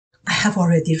have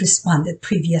already responded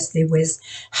previously with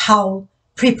how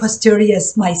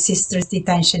preposterous my sister's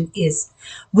detention is.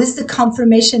 With the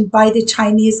confirmation by the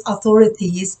Chinese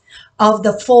authorities of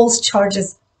the false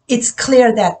charges, it's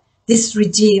clear that this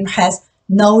regime has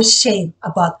no shame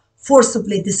about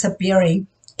forcibly disappearing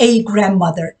a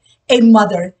grandmother, a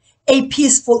mother, a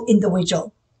peaceful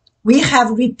individual. We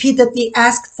have repeatedly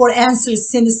asked for answers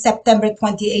since September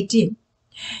 2018.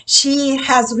 She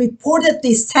has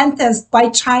reportedly sentenced by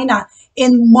China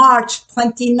in March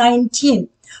 2019.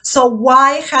 So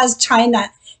why has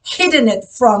China hidden it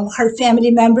from her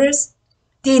family members?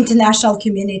 The international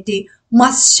community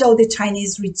must show the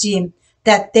Chinese regime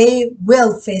that they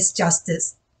will face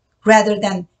justice rather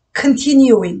than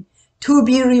continuing to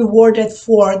be rewarded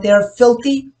for their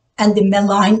filthy and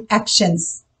malign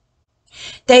actions.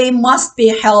 They must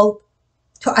be held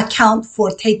to account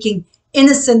for taking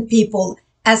innocent people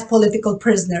as political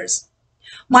prisoners.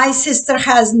 My sister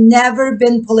has never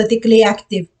been politically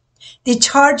active. The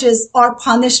charges are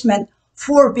punishment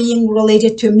for being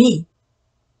related to me.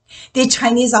 The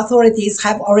Chinese authorities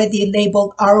have already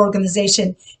labeled our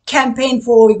organization, Campaign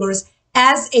for Uyghurs,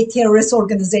 as a terrorist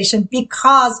organization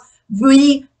because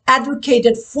we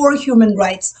advocated for human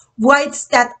rights, rights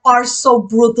that are so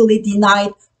brutally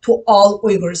denied to all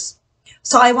Uyghurs.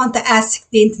 So I want to ask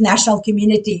the international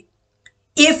community,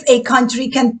 if a country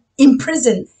can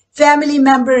imprison family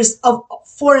members of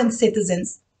foreign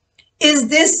citizens, is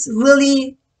this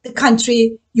really the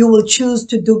country you will choose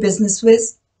to do business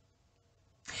with?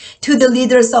 To the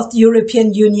leaders of the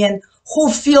European Union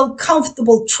who feel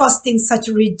comfortable trusting such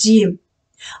a regime,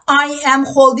 I am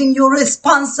holding you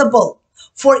responsible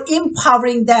for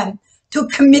empowering them to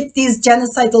commit these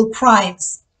genocidal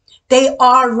crimes. They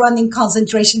are running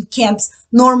concentration camps,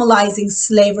 normalizing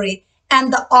slavery,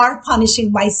 and are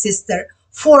punishing my sister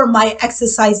for my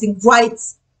exercising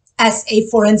rights as a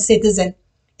foreign citizen.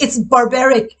 It's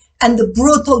barbaric and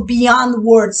brutal beyond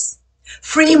words.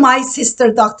 Free my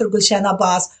sister, Dr. Gulshan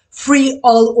Abbas. Free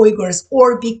all Uyghurs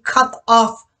or be cut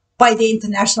off by the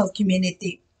international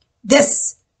community.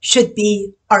 This should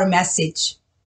be our message.